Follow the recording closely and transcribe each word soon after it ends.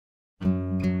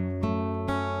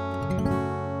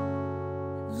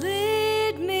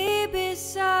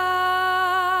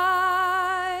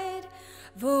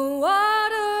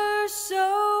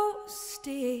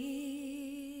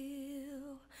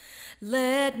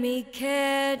Let me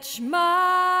catch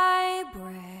my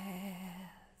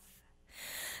breath.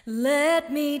 Let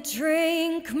me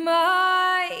drink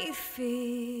my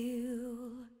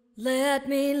fill. Let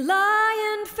me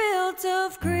lie in fields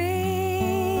of green,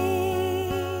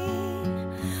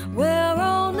 where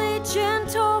only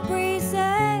gentle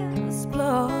breezes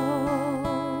blow.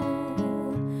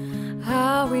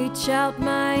 I'll reach out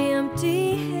my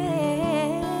empty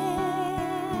hand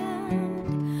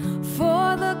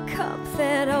for the cup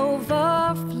that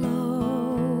overflows.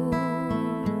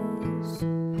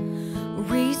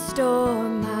 Restore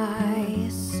my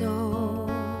soul.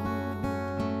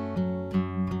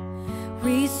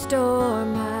 Restore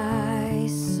my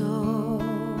soul.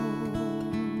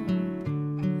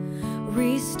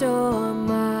 Restore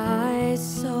my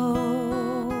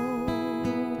soul.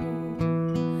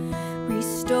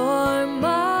 Restore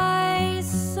my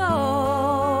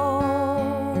soul.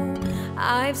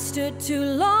 I've stood too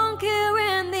long here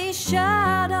in these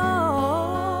shadows.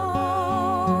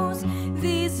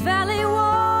 These valley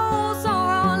walls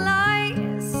are all I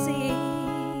see.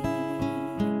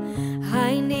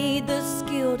 I need the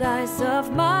skilled eyes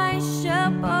of my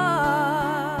shepherd.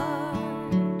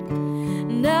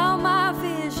 Now my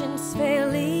vision's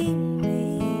failing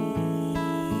me.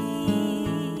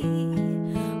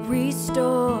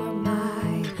 Restore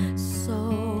my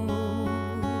soul.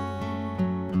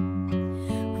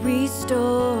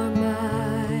 Restore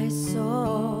my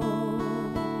soul.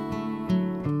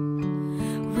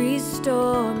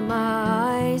 Restore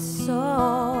my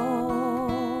soul.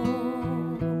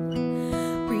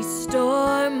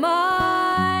 Restore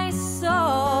my soul.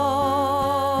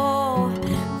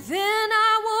 Then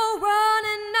I will run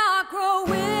and not grow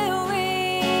weary.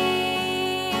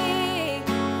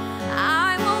 I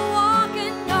will walk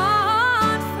and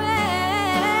not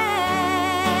faint.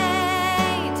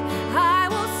 I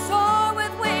will soar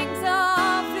with wings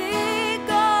of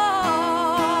eagles.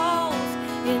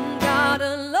 In God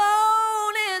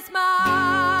alone is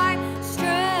my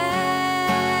strength.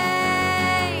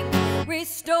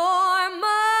 Restore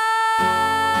my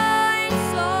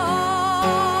soul.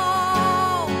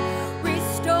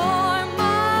 Restore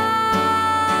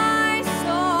my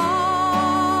soul.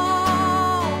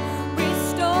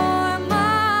 Restore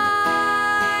my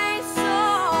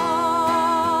soul.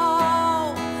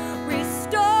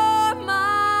 Restore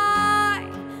my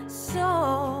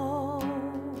soul.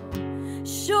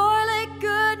 Surely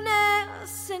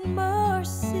goodness and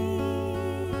mercy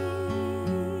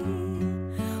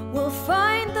will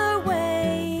find their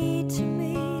way to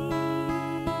me,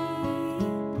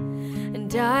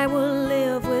 and I will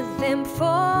live with them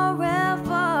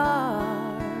forever.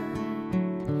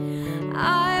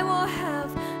 I will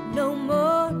have no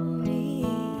more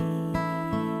need.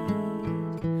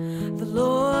 The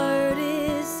Lord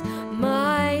is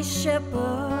my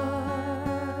shepherd.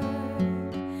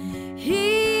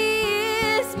 He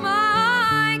is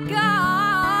my God.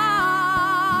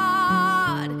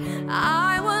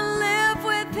 I will live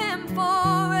with him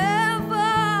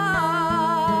forever.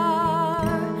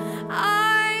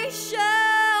 I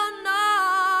shall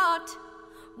not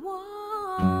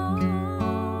want.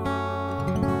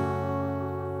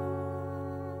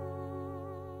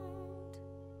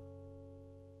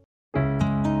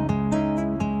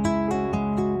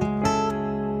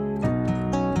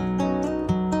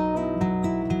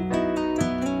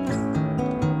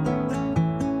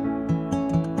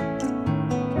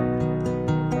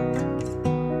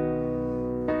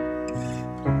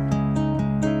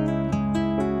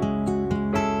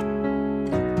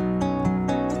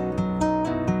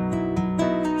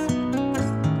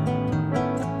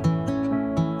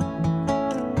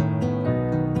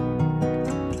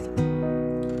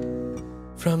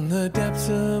 From the depths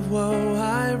of woe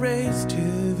I raise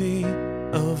to thee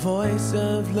a voice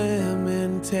of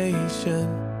lamentation.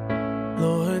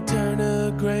 Lord, turn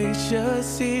a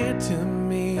gracious ear to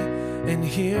me and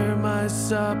hear my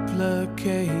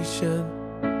supplication.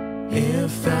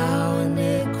 If thou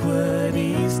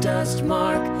iniquities dost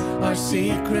mark our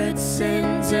secret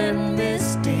sins and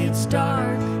misdeeds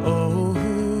dark, oh,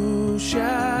 who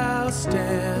shall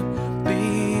stand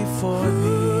before thee?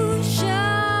 Who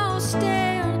shall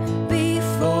stand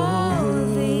before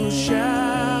thee? Who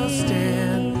shall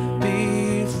stand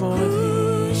before thee?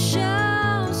 Who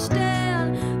shall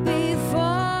stand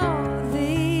before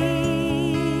thee?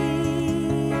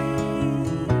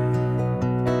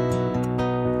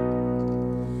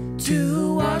 To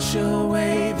wash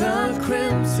away the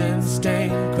crimson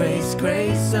stain, grace,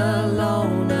 grace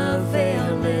alone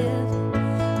availeth.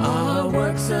 Our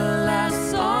works,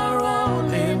 alas, are all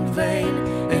in vain,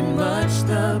 and much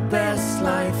the best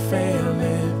life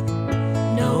faileth.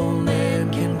 No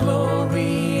man can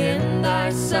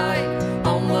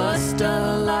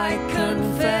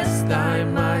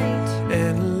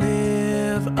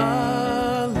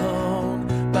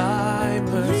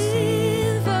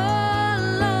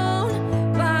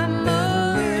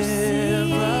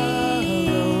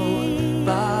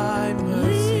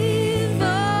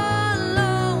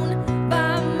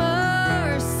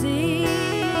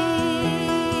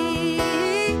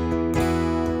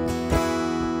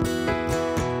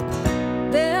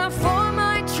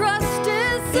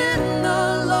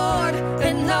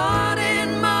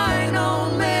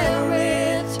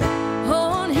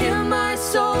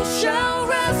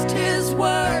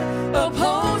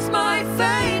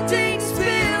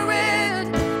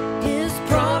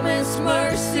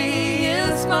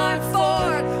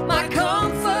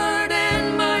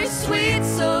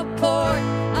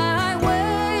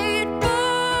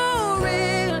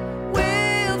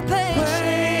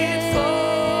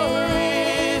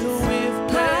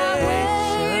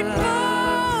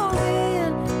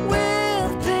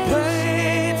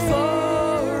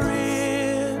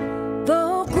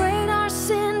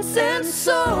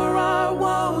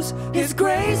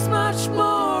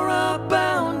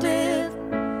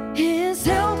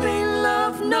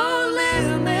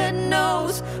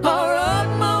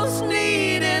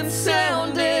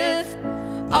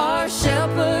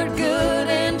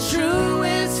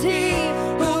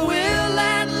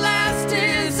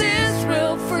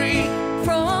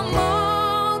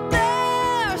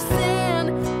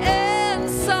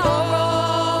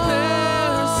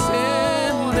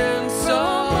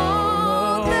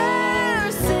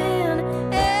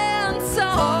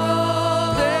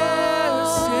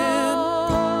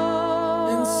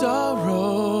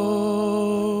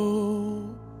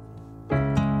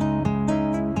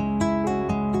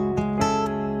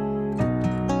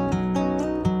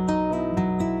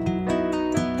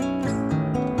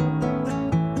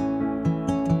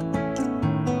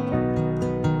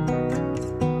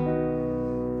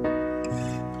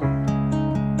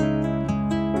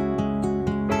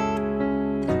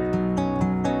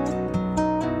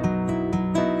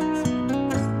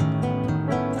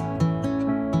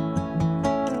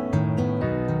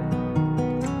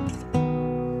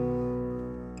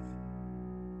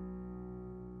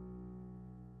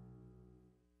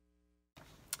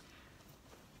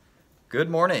Good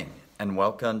morning and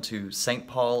welcome to St.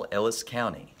 Paul, Ellis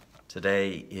County.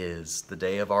 Today is the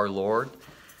day of our Lord,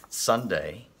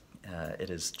 Sunday. It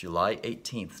is July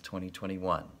 18th,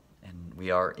 2021, and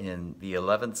we are in the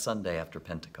 11th Sunday after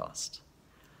Pentecost.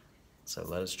 So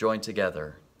let us join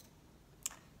together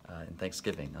in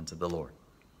thanksgiving unto the Lord.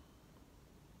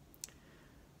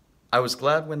 I was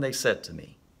glad when they said to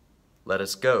me, "Let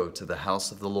us go to the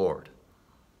house of the Lord."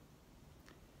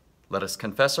 Let us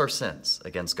confess our sins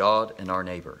against God and our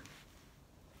neighbor.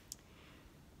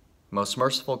 Most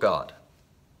merciful God,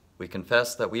 we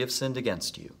confess that we have sinned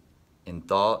against you in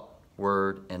thought,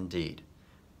 word, and deed,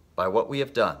 by what we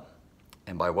have done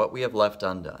and by what we have left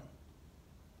undone.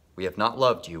 We have not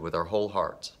loved you with our whole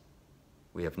heart.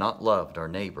 We have not loved our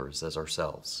neighbors as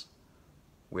ourselves.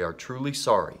 We are truly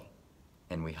sorry,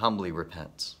 and we humbly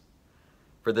repent.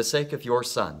 For the sake of your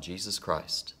Son, Jesus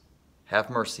Christ, have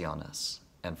mercy on us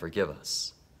and forgive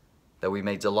us, that we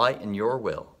may delight in your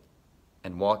will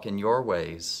and walk in your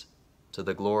ways to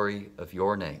the glory of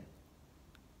your name.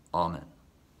 Amen.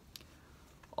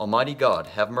 Almighty God,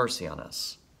 have mercy on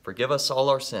us. Forgive us all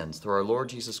our sins through our Lord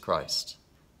Jesus Christ.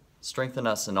 Strengthen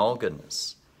us in all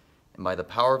goodness, and by the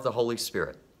power of the Holy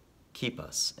Spirit, keep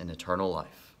us in eternal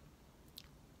life.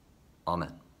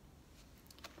 Amen.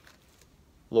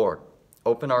 Lord,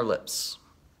 open our lips,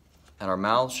 and our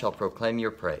mouths shall proclaim your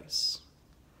praise.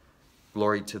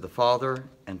 Glory to the Father,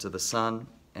 and to the Son,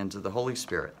 and to the Holy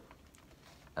Spirit,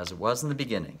 as it was in the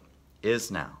beginning, is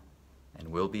now, and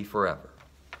will be forever.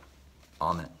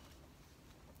 Amen.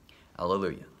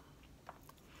 Alleluia.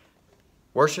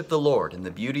 Worship the Lord in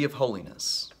the beauty of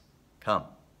holiness. Come,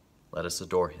 let us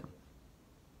adore him.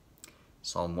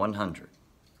 Psalm 100.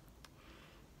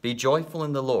 Be joyful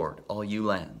in the Lord, all you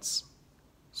lands.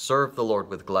 Serve the Lord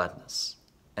with gladness,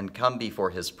 and come before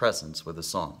his presence with a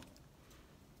song.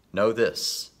 Know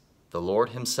this, the Lord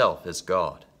himself is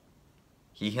God.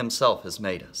 He himself has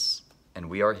made us, and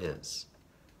we are his.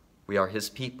 We are his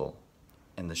people,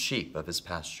 and the sheep of his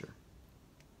pasture.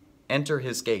 Enter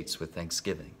his gates with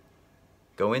thanksgiving.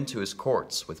 Go into his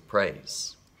courts with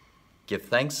praise. Give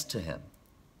thanks to him,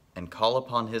 and call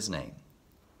upon his name.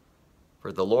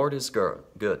 For the Lord is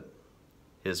good.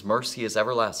 His mercy is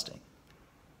everlasting,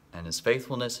 and his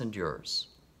faithfulness endures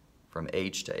from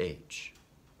age to age.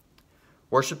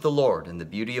 Worship the Lord in the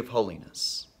beauty of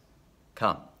holiness.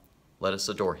 Come, let us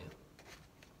adore him.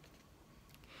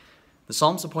 The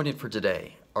Psalms appointed for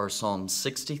today are Psalm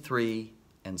 63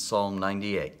 and Psalm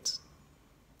 98.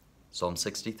 Psalm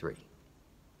 63.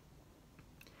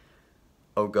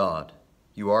 O God,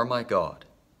 you are my God.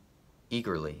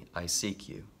 Eagerly I seek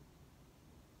you.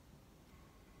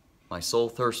 My soul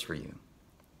thirsts for you.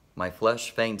 My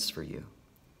flesh faints for you,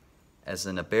 as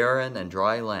in a barren and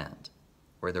dry land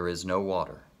where there is no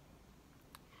water.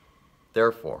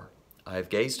 Therefore, I have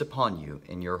gazed upon you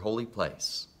in your holy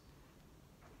place,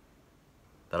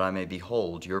 that I may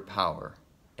behold your power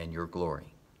and your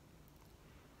glory.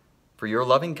 For your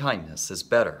loving kindness is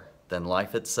better than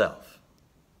life itself.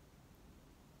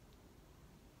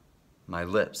 My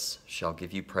lips shall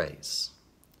give you praise.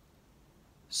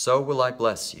 So will I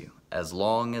bless you as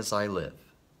long as I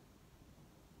live,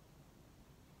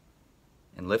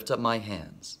 and lift up my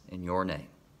hands in your name.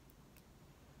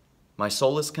 My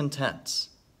soul is content,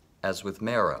 as with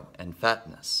marrow and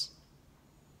fatness,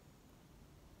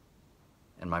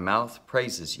 and my mouth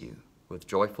praises you with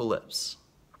joyful lips,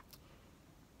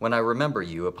 when I remember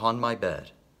you upon my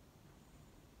bed,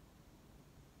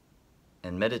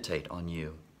 and meditate on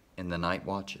you in the night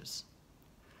watches.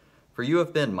 For you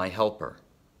have been my helper,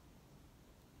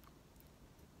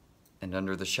 and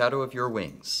under the shadow of your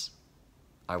wings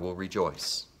I will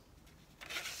rejoice.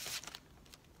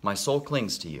 My soul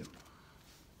clings to you.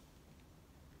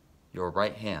 Your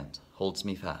right hand holds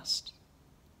me fast.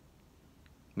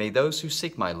 May those who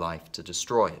seek my life to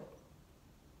destroy it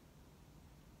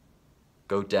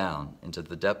go down into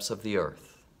the depths of the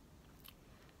earth.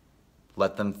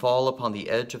 Let them fall upon the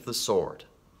edge of the sword,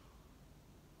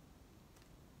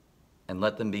 and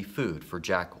let them be food for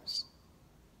jackals.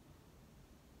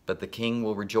 But the king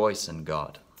will rejoice in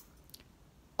God.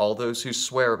 All those who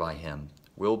swear by him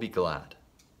will be glad.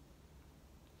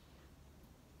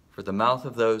 For the mouth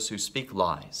of those who speak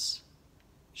lies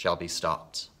shall be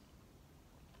stopped.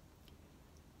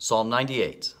 Psalm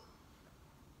 98.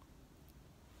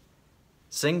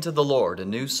 Sing to the Lord a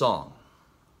new song,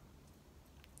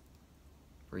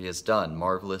 for he has done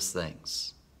marvelous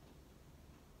things.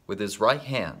 With his right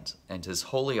hand and his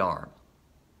holy arm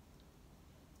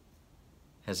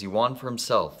has he won for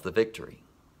himself the victory.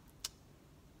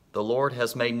 The Lord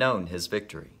has made known his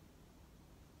victory.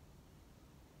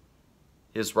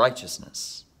 His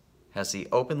righteousness has he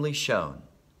openly shown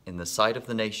in the sight of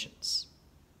the nations.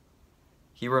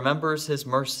 He remembers his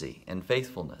mercy and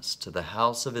faithfulness to the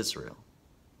house of Israel.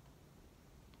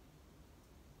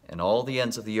 And all the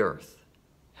ends of the earth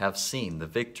have seen the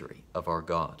victory of our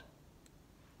God.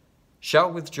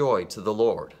 Shout with joy to the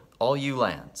Lord, all you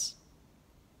lands.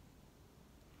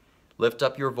 Lift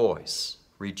up your voice,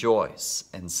 rejoice,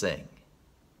 and sing.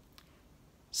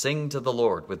 Sing to the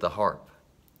Lord with the harp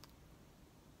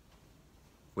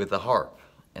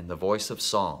and the voice of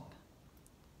song,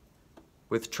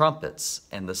 with trumpets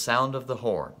and the sound of the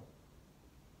horn.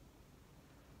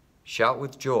 Shout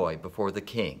with joy before the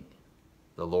King,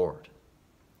 the Lord.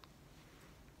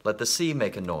 Let the sea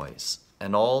make a noise,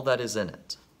 and all that is in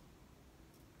it,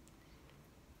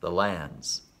 the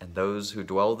lands and those who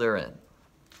dwell therein.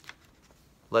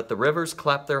 Let the rivers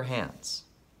clap their hands,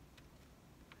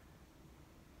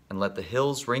 and let the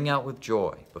hills ring out with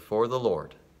joy before the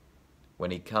Lord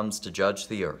when he comes to judge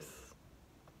the earth.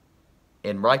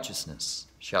 In righteousness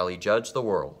shall he judge the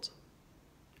world,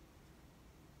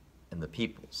 and the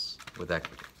peoples with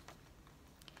equity.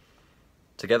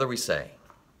 Together we say,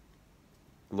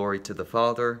 Glory to the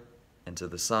Father, and to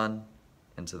the Son,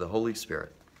 and to the Holy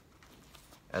Spirit,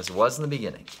 as it was in the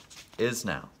beginning, is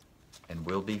now, and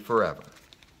will be forever.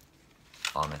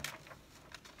 Amen.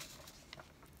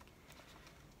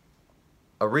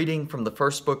 A reading from the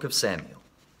first book of Samuel.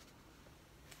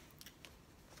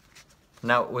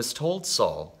 Now it was told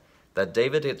Saul that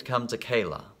David had come to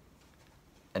Keilah,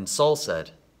 and Saul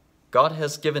said, God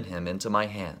has given him into my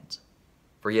hand,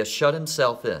 for he has shut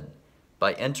himself in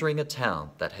by entering a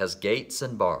town that has gates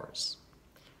and bars.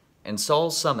 And Saul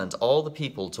summoned all the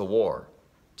people to war,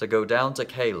 to go down to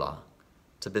Keilah,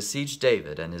 to besiege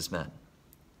David and his men.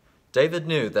 David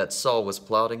knew that Saul was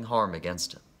plotting harm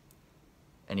against him.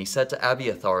 And he said to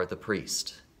Abiathar the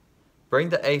priest, Bring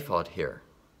the ephod here.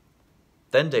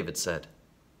 Then David said,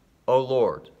 O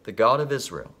Lord, the God of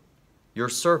Israel, your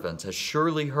servant has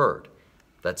surely heard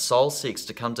that Saul seeks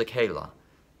to come to Keilah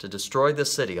to destroy the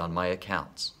city on my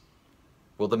account.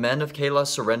 Will the men of Keilah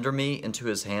surrender me into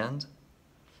his hand?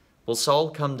 Will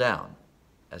Saul come down,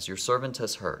 as your servant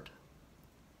has heard?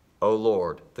 O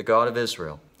Lord, the God of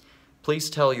Israel,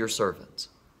 please tell your servant.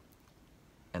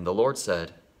 And the Lord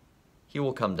said, He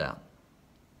will come down.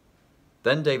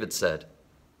 Then David said,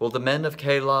 Will the men of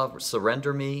Keilah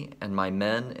surrender me and my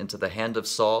men into the hand of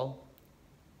Saul?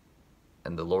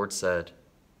 And the Lord said,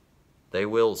 They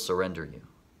will surrender you.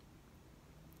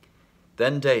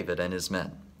 Then David and his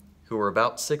men, who were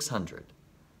about 600,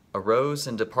 arose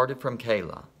and departed from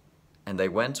Keilah, and they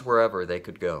went wherever they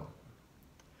could go.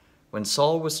 When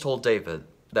Saul was told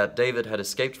that David had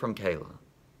escaped from Keilah,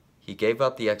 he gave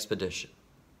up the expedition.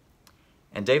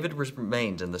 And David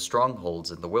remained in the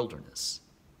strongholds in the wilderness,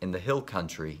 in the hill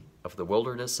country of the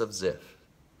wilderness of Ziph.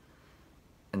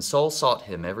 And Saul sought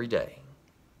him every day,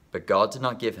 but God did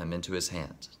not give him into his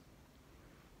hand.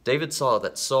 David saw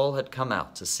that Saul had come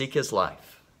out to seek his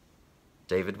life.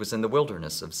 David was in the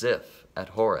wilderness of Ziph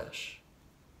at Horesh.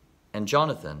 And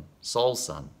Jonathan, Saul's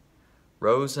son,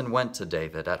 rose and went to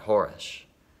David at Horesh,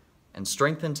 and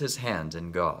strengthened his hand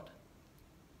in God.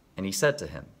 And he said to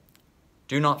him,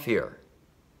 Do not fear,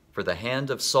 for the hand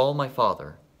of Saul my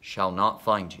father shall not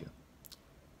find you.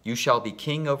 You shall be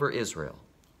king over Israel,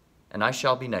 and I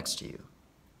shall be next to you.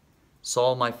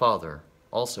 Saul my father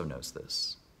also knows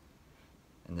this.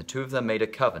 And the two of them made a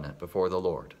covenant before the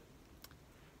Lord.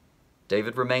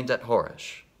 David remained at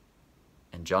Horesh,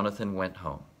 and Jonathan went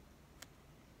home.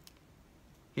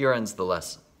 Here ends the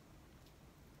lesson.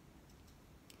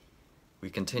 We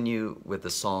continue with the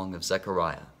song of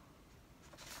Zechariah.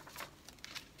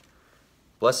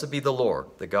 Blessed be the Lord,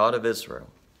 the God of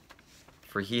Israel,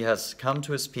 for he has come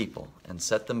to his people and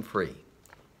set them free.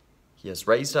 He has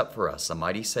raised up for us a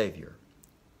mighty Savior,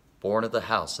 born of the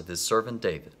house of his servant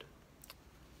David.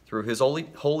 Through his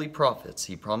holy prophets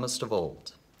he promised of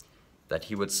old that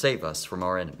he would save us from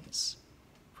our enemies,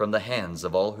 from the hands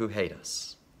of all who hate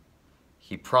us.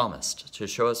 He promised to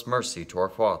show us mercy to our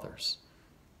fathers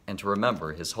and to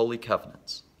remember his holy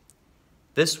covenants.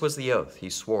 This was the oath he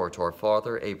swore to our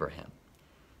father Abraham,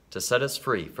 to set us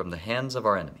free from the hands of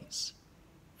our enemies,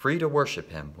 free to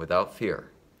worship him without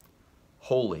fear,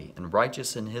 holy and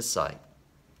righteous in his sight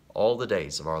all the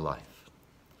days of our life.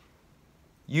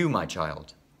 You, my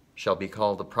child, shall be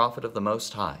called the prophet of the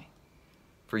Most High,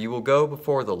 for you will go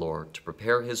before the Lord to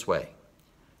prepare his way,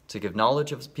 to give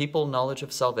knowledge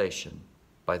of salvation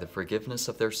by the forgiveness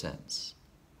of their sins.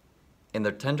 In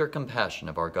the tender compassion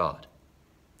of our God,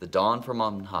 the dawn from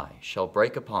on high shall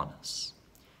break upon us,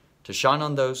 to shine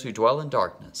on those who dwell in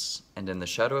darkness and in the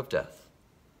shadow of death,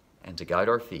 and to guide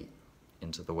our feet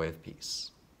into the way of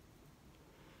peace.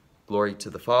 Glory to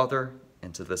the Father,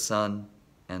 and to the Son,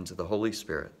 and to the Holy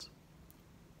Spirit,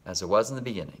 as it was in the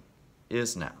beginning,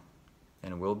 is now,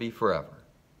 and will be forever.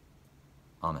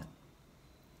 Amen.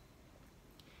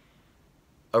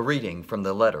 A reading from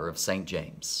the letter of St.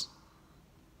 James.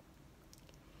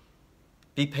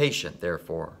 Be patient,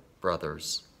 therefore,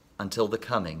 brothers, until the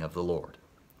coming of the Lord.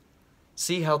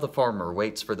 See how the farmer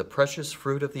waits for the precious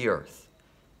fruit of the earth,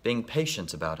 being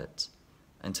patient about it,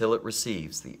 until it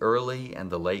receives the early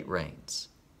and the late rains.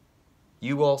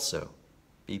 You also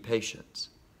be patient.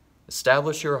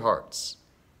 Establish your hearts,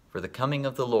 for the coming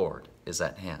of the Lord is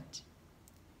at hand.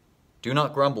 Do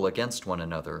not grumble against one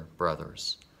another,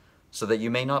 brothers, so that you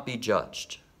may not be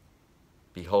judged.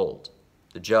 Behold,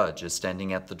 the judge is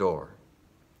standing at the door.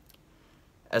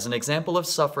 As an example of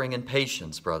suffering and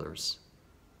patience, brothers,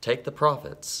 take the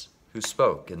prophets who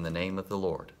spoke in the name of the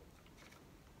Lord.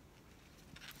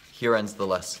 Here ends the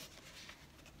lesson.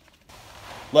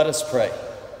 Let us pray.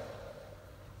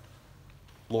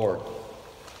 Lord,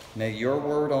 may your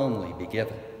word only be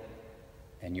given,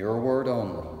 and your word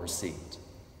only received.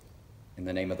 In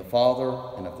the name of the Father,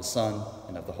 and of the Son,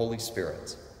 and of the Holy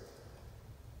Spirit.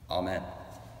 Amen.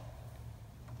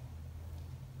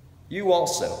 You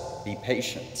also be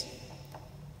patient.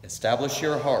 Establish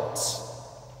your hearts,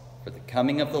 for the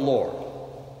coming of the Lord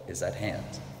is at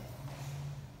hand.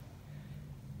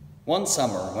 One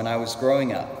summer, when I was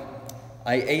growing up,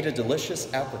 I ate a delicious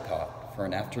apricot for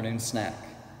an afternoon snack.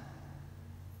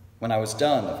 When I was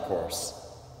done, of course,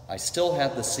 I still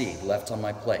had the seed left on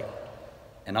my plate,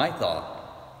 and I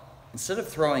thought, instead of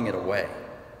throwing it away,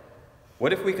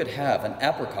 what if we could have an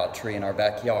apricot tree in our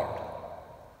backyard?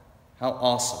 How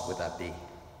awesome would that be?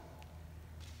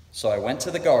 So I went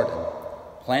to the garden,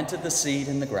 planted the seed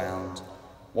in the ground,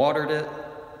 watered it,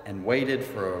 and waited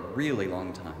for a really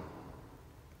long time.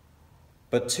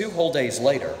 But 2 whole days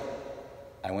later,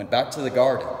 I went back to the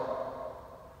garden,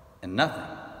 and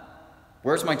nothing.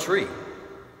 Where's my tree?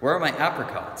 Where are my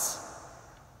apricots?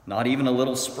 Not even a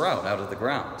little sprout out of the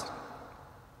ground.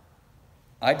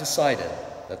 I decided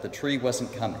that the tree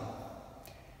wasn't coming,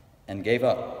 and gave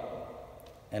up.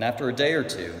 And after a day or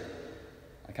two,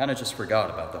 I kind of just forgot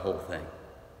about the whole thing.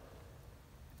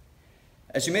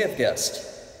 As you may have guessed,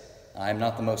 I'm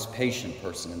not the most patient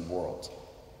person in the world.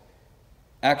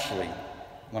 Actually,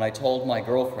 when I told my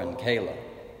girlfriend, Kayla,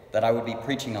 that I would be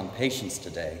preaching on patience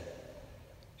today,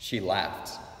 she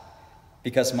laughed,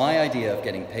 because my idea of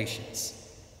getting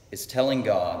patience is telling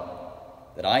God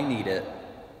that I need it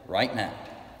right now.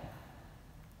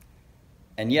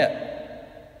 And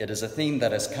yet, it is a theme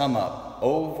that has come up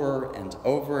over and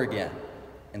over again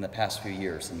in the past few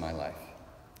years in my life,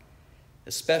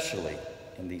 especially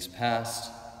in these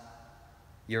past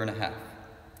year and a half.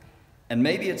 And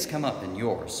maybe it's come up in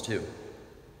yours too.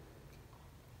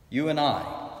 You and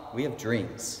I, we have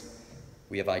dreams,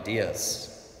 we have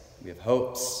ideas, we have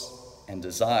hopes and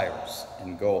desires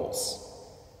and goals.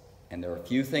 And there are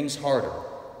few things harder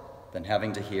than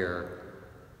having to hear,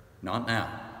 not now,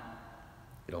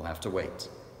 it'll have to wait.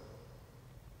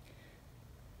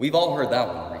 We've all heard that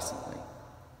one recently.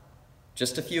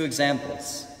 Just a few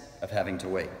examples of having to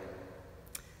wait.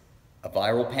 A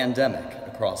viral pandemic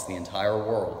across the entire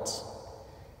world.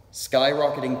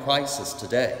 Skyrocketing prices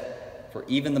today for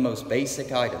even the most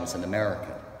basic items in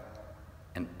America.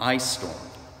 An ice storm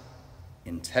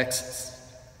in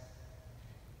Texas.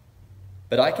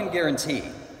 But I can guarantee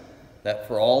that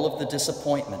for all of the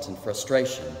disappointment and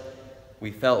frustration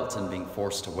we felt in being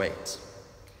forced to wait,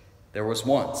 there was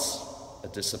once a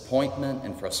disappointment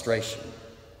and frustration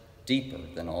deeper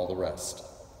than all the rest.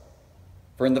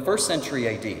 For in the 1st century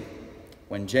AD,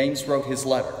 when James wrote his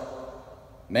letter,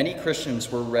 many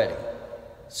Christians were ready,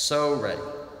 so ready,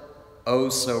 oh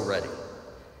so ready,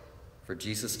 for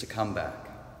Jesus to come back.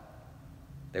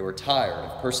 They were tired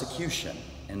of persecution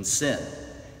and sin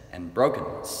and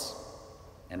brokenness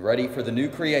and ready for the new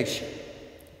creation.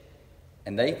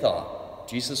 And they thought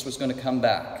Jesus was going to come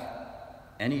back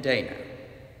any day now.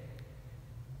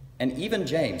 And even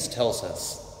James tells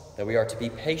us that we are to be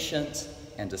patient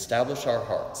and establish our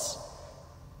hearts,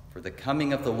 for the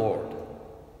coming of the Lord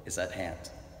is at hand.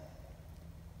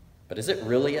 But is it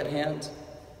really at hand?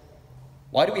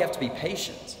 Why do we have to be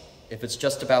patient if it's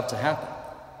just about to happen?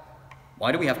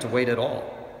 Why do we have to wait at all?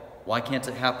 Why can't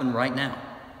it happen right now?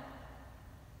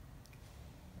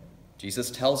 Jesus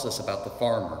tells us about the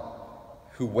farmer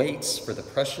who waits for the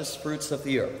precious fruits of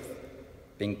the earth,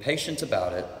 being patient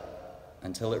about it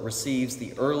until it receives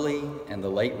the early and the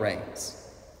late rains.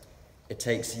 It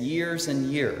takes years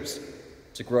and years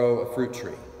to grow a fruit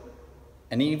tree.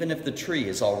 And even if the tree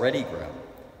is already grown,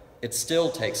 it still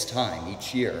takes time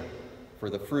each year for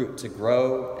the fruit to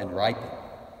grow and ripen.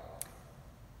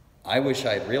 I wish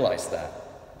I had realized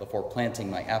that before planting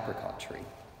my apricot tree.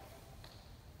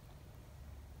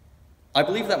 I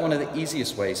believe that one of the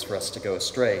easiest ways for us to go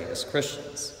astray as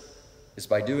Christians is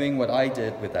by doing what I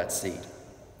did with that seed.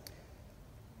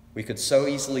 We could so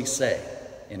easily say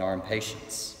in our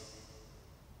impatience,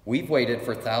 we've waited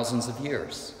for thousands of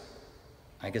years.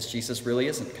 I guess Jesus really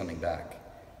isn't coming back,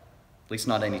 at least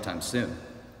not anytime soon.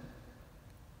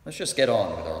 Let's just get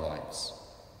on with our lives.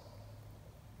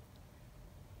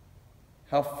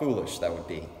 How foolish that would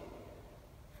be.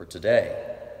 For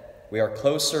today, we are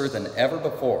closer than ever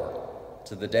before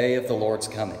to the day of the Lord's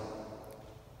coming.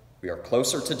 We are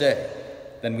closer today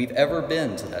than we've ever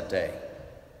been to that day.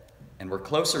 And we're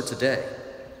closer today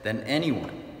than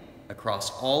anyone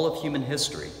across all of human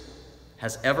history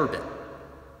has ever been.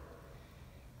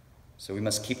 So we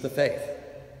must keep the faith.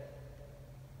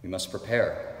 We must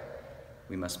prepare.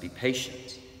 We must be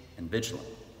patient and vigilant.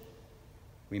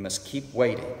 We must keep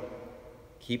waiting,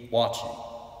 keep watching,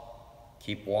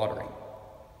 keep watering.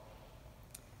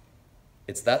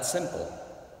 It's that simple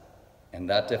and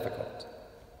that difficult.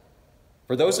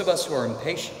 For those of us who are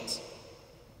impatient,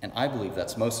 and I believe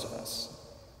that's most of us,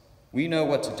 we know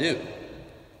what to do,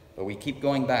 but we keep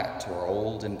going back to our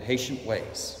old impatient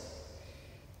ways.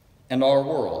 And our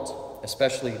world,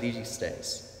 especially these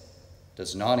days,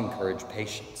 does not encourage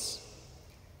patience.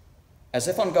 As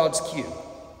if on God's cue,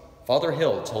 Father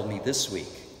Hill told me this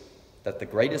week that the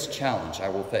greatest challenge I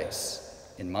will face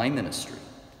in my ministry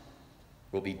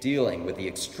will be dealing with the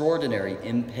extraordinary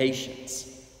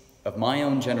impatience of my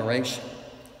own generation,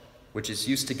 which is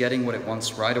used to getting what it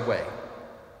wants right away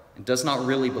and does not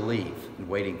really believe in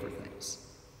waiting for things.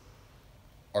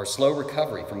 Our slow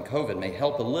recovery from COVID may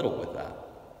help a little with that,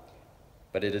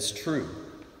 but it is true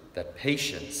that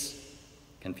patience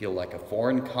can feel like a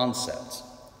foreign concept,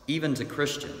 even to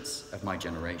Christians of my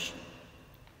generation.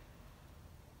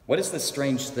 What is this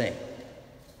strange thing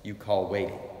you call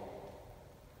waiting?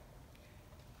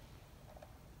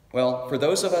 Well, for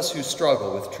those of us who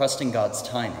struggle with trusting God's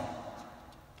timing,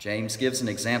 James gives an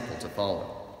example to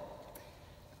follow.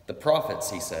 The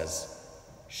prophets, he says,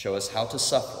 show us how to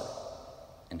suffer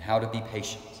and how to be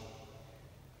patient.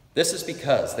 This is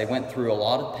because they went through a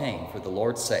lot of pain for the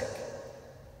Lord's sake,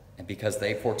 and because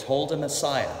they foretold a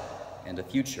Messiah and a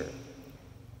future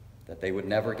that they would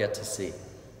never get to see.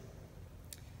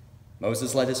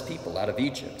 Moses led his people out of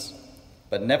Egypt,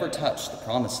 but never touched the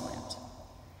promised land.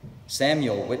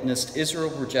 Samuel witnessed Israel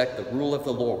reject the rule of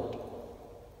the Lord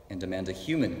and demand a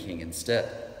human king instead.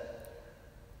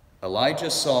 Elijah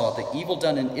saw the evil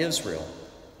done in Israel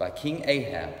by King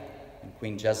Ahab and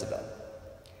Queen Jezebel.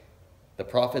 The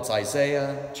prophets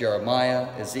Isaiah, Jeremiah,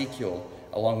 Ezekiel,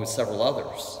 along with several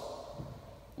others,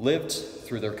 lived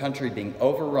through their country being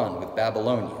overrun with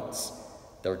Babylonians,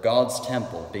 their God's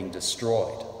temple being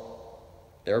destroyed,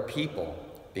 their people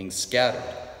being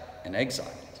scattered and exiled.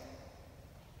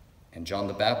 And John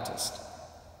the Baptist,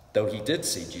 though he did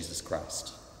see Jesus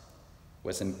Christ,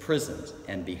 was imprisoned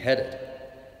and beheaded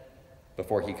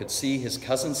before he could see his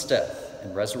cousin's death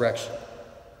and resurrection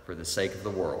for the sake of the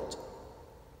world.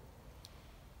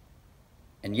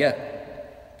 And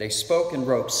yet, they spoke and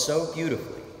wrote so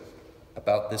beautifully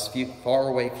about this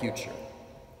faraway future.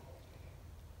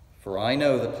 For I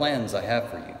know the plans I have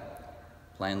for you,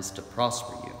 plans to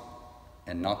prosper you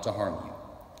and not to harm you,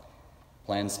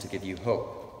 plans to give you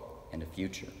hope and a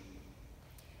future.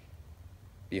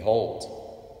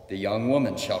 Behold, the young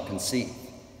woman shall conceive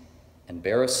and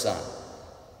bear a son,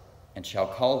 and shall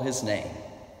call his name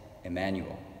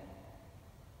Emmanuel.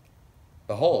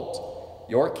 Behold,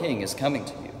 your king is coming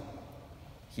to you.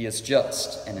 He is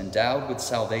just and endowed with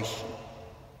salvation,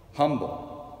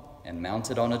 humble and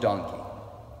mounted on a donkey.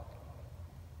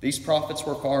 These prophets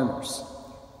were farmers,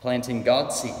 planting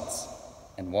God's seeds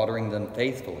and watering them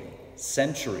faithfully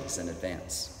centuries in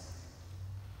advance,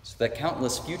 so that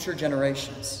countless future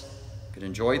generations could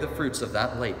enjoy the fruits of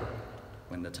that labor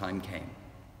when the time came.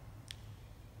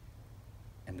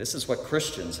 And this is what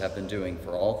Christians have been doing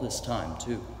for all this time,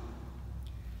 too.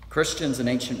 Christians in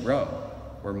ancient Rome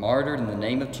were martyred in the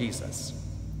name of Jesus,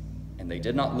 and they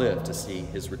did not live to see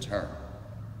his return.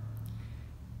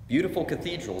 Beautiful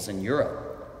cathedrals in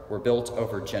Europe were built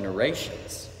over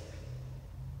generations,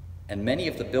 and many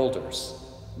of the builders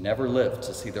never lived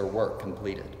to see their work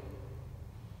completed.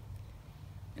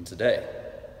 And today,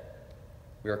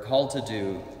 we are called to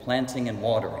do planting and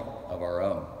watering of our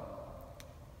own.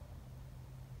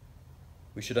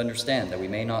 We should understand that we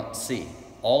may not see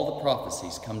all the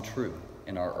prophecies come true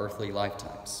in our earthly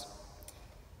lifetimes,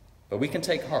 but we can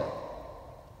take heart,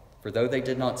 For though they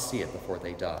did not see it before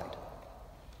they died,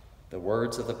 the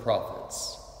words of the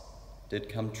prophets did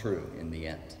come true in the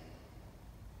end.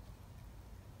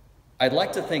 I'd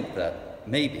like to think that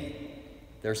maybe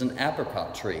there's an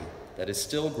apricot tree that is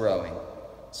still growing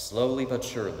slowly but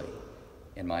surely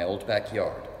in my old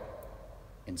backyard,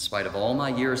 in spite of all my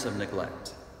years of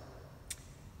neglect.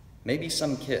 Maybe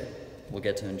some kid will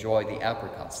get to enjoy the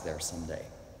apricots there someday.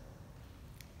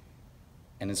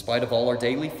 And in spite of all our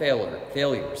daily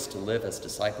failures to live as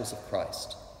disciples of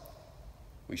Christ,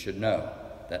 we should know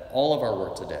that all of our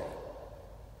work today,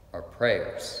 our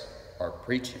prayers, our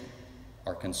preaching,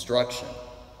 our construction,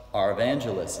 our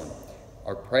evangelism,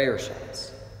 our prayer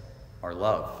shawls, our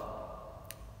love,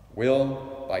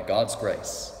 will, by God's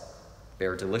grace,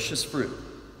 bear delicious fruit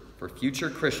for future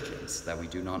Christians that we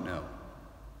do not know.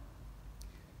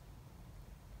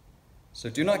 So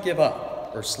do not give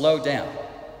up or slow down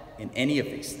in any of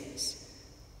these things,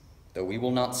 though we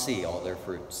will not see all their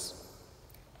fruits.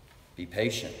 Be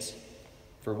patient,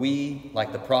 for we,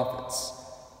 like the prophets,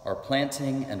 are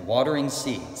planting and watering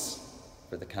seeds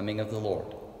for the coming of the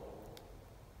Lord.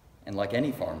 And like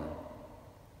any farmer,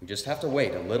 we just have to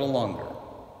wait a little longer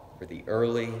for the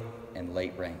early and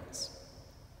late rains.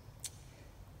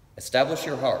 Establish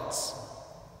your hearts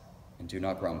and do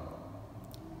not grumble.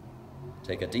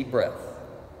 Take a deep breath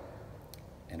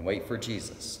and wait for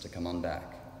Jesus to come on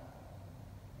back.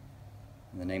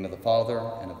 In the name of the Father,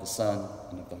 and of the Son,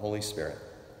 and of the Holy Spirit.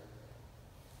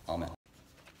 Amen.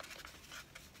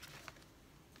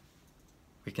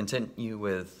 We continue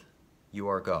with You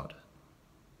Are God.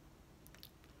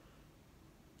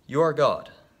 You are God,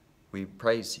 we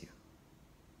praise you.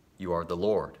 You are the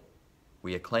Lord,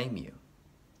 we acclaim you.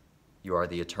 You are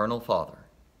the eternal Father.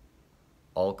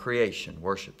 All creation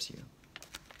worships you.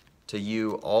 To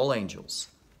you all angels,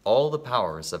 all the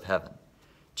powers of heaven,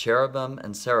 cherubim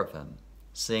and seraphim,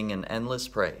 sing in endless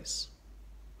praise.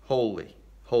 Holy,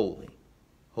 holy,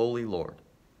 holy Lord,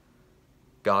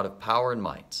 God of power and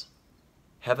might,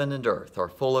 heaven and earth are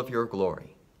full of your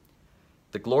glory.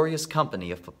 The glorious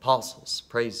company of apostles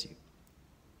praise you.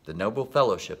 The noble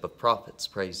fellowship of prophets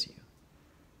praise you.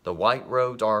 The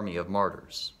white-robed army of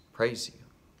martyrs praise you.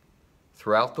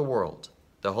 Throughout the world,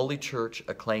 the Holy Church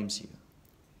acclaims you.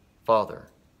 Father,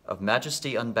 of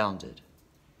majesty unbounded,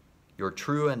 your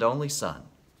true and only Son,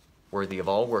 worthy of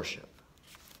all worship,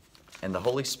 and the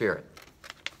Holy Spirit,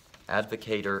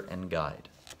 advocator and guide.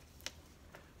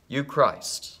 You,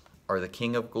 Christ, are the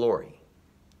King of glory,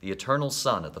 the eternal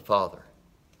Son of the Father.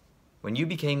 When you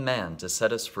became man to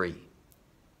set us free,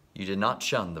 you did not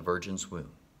shun the Virgin's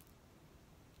womb.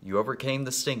 You overcame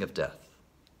the sting of death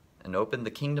and opened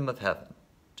the kingdom of heaven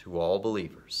to all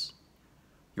believers.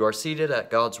 You are seated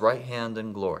at God's right hand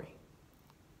in glory.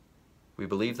 We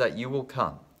believe that you will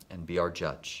come and be our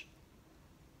judge.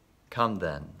 Come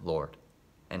then, Lord,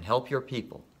 and help your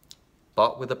people,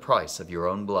 bought with the price of your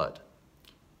own blood,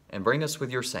 and bring us with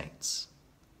your saints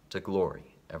to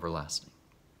glory everlasting.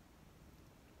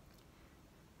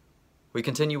 We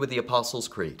continue with the Apostles'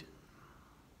 Creed.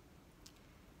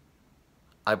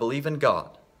 I believe in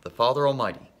God, the Father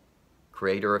Almighty,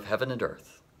 creator of heaven and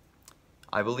earth.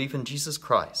 I believe in Jesus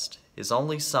Christ, his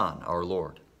only Son, our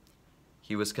Lord.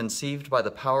 He was conceived by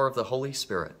the power of the Holy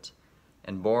Spirit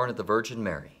and born of the Virgin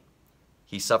Mary.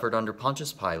 He suffered under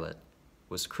Pontius Pilate,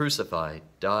 was crucified,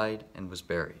 died, and was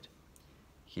buried.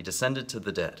 He descended to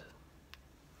the dead.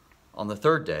 On the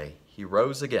third day, he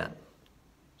rose again.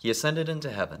 He ascended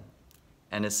into heaven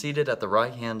and is seated at the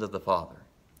right hand of the Father.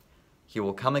 He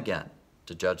will come again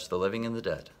to judge the living and the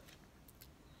dead.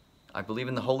 I believe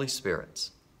in the Holy Spirit,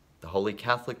 the Holy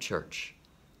Catholic Church,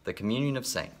 the communion of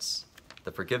saints,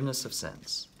 the forgiveness of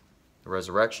sins, the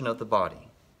resurrection of the body,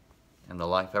 and the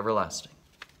life everlasting.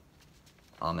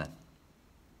 Amen.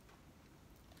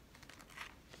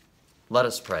 Let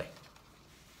us pray.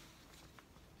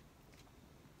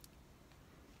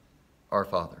 Our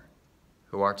Father,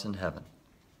 who art in heaven,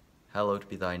 hallowed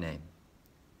be thy name.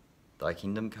 Thy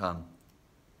kingdom come,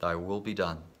 thy will be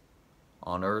done,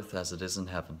 on earth as it is in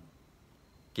heaven.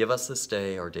 Give us this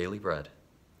day our daily bread,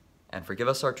 and forgive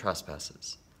us our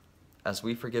trespasses, as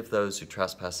we forgive those who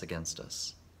trespass against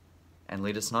us. And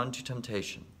lead us not into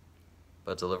temptation,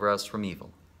 but deliver us from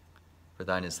evil. For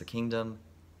thine is the kingdom,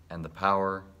 and the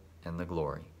power, and the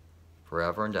glory,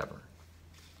 forever and ever.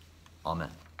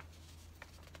 Amen.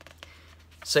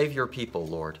 Save your people,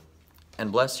 Lord,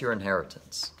 and bless your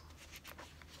inheritance.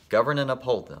 Govern and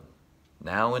uphold them,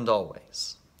 now and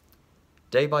always.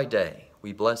 Day by day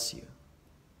we bless you.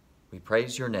 We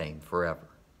praise your name forever.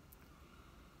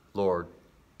 Lord,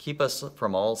 keep us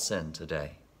from all sin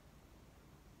today.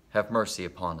 Have mercy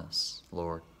upon us,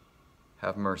 Lord.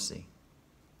 have mercy.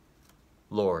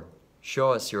 Lord,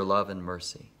 show us your love and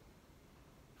mercy,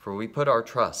 for we put our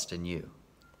trust in you.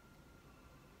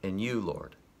 In you,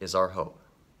 Lord, is our hope,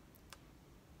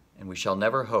 and we shall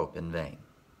never hope in vain.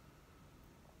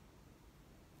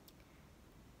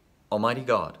 Almighty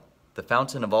God, the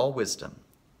fountain of all wisdom,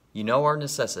 you know our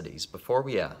necessities before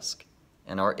we ask,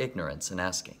 and our ignorance in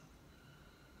asking.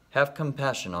 Have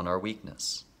compassion on our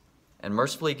weakness, and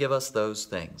mercifully give us those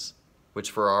things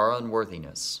which for our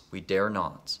unworthiness we dare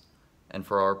not, and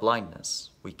for our blindness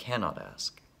we cannot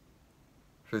ask.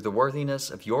 Through the worthiness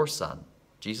of your Son,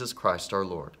 Jesus Christ our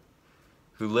Lord,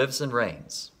 who lives and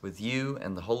reigns with you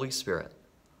and the Holy Spirit,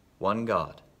 one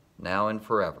God, now and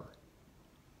forever.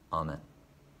 Amen.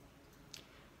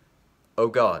 O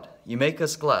God, you make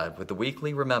us glad with the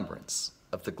weekly remembrance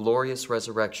of the glorious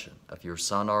resurrection of your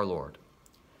Son our Lord.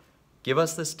 Give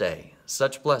us this day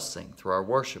such blessing through our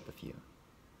worship of you,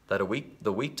 that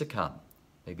the week to come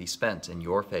may be spent in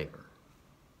your favor.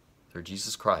 Through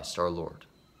Jesus Christ our Lord.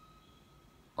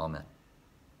 Amen.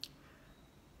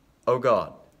 O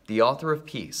God, the author of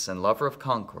peace and lover of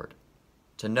concord,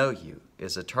 to know you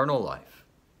is eternal life,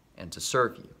 and to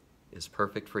serve you is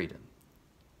perfect freedom.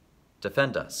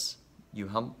 Defend us,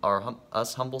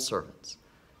 us humble servants,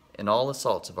 in all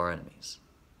assaults of our enemies,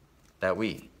 that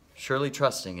we, surely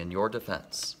trusting in your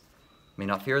defense, may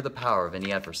not fear the power of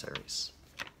any adversaries,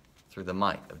 through the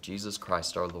might of Jesus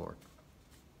Christ our Lord.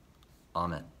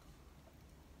 Amen.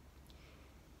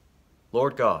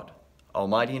 Lord God,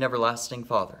 almighty and everlasting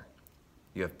Father,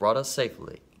 you have brought us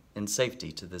safely in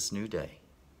safety to this new day.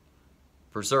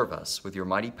 Preserve us with your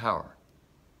mighty power,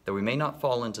 that we may not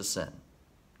fall into sin,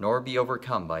 nor be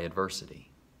overcome by adversity.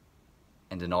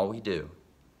 And in all we do,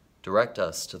 direct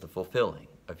us to the fulfilling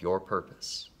of your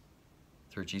purpose.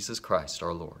 Through Jesus Christ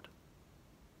our Lord.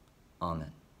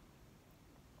 Amen.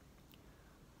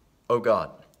 O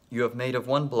God, you have made of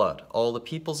one blood all the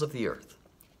peoples of the earth,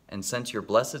 and sent your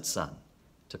blessed Son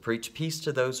to preach peace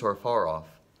to those who are far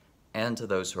off and to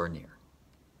those who are near.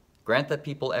 Grant that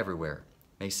people everywhere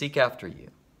may seek after you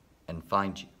and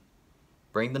find you.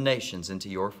 Bring the nations into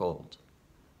your fold.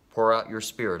 Pour out your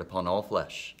Spirit upon all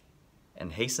flesh,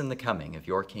 and hasten the coming of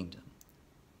your kingdom.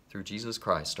 Through Jesus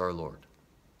Christ our Lord.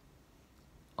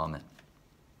 Amen.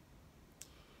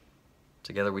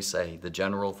 Together we say the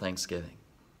general thanksgiving.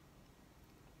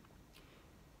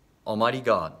 Almighty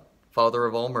God, Father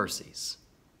of all mercies,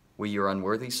 we, your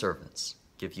unworthy servants,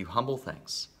 give you humble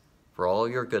thanks for all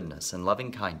your goodness and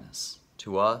loving kindness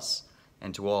to us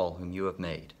and to all whom you have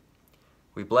made.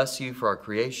 We bless you for our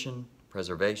creation,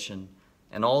 preservation,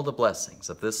 and all the blessings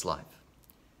of this life,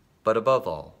 but above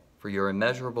all, for your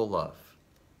immeasurable love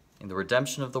in the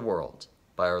redemption of the world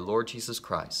by our Lord Jesus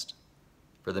Christ,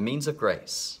 for the means of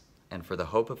grace and for the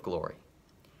hope of glory.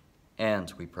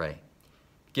 And, we pray,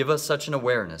 give us such an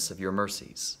awareness of your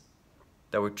mercies,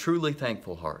 that with truly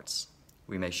thankful hearts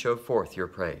we may show forth your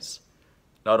praise,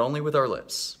 not only with our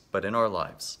lips, but in our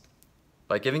lives,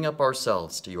 by giving up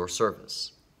ourselves to your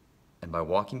service, and by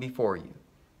walking before you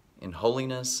in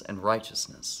holiness and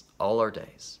righteousness all our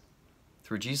days.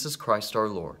 Through Jesus Christ our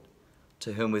Lord,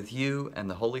 to whom with you and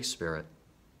the Holy Spirit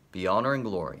be honor and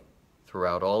glory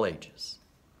throughout all ages.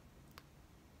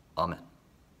 Amen.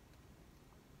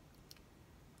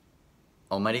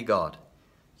 Almighty God,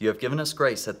 you have given us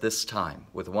grace at this time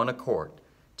with one accord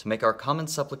to make our common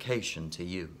supplication to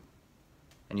you.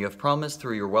 And you have promised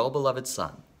through your well-beloved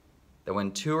Son that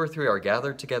when 2 or 3 are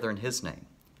gathered together in his name,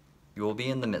 you will be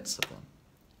in the midst of them.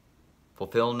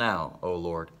 Fulfill now, O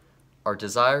Lord, our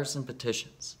desires and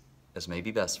petitions as may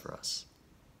be best for us,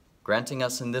 granting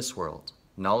us in this world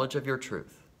knowledge of your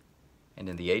truth, and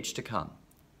in the age to come,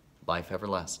 life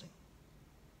everlasting.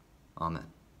 Amen.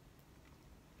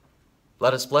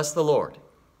 Let us bless the Lord.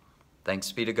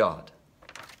 Thanks be to God.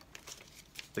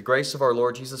 The grace of our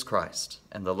Lord Jesus Christ,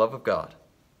 and the love of God,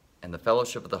 and the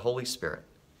fellowship of the Holy Spirit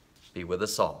be with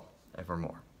us all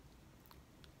evermore.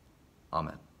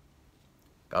 Amen.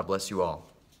 God bless you all,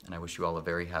 and I wish you all a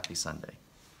very happy Sunday.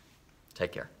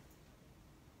 Take care.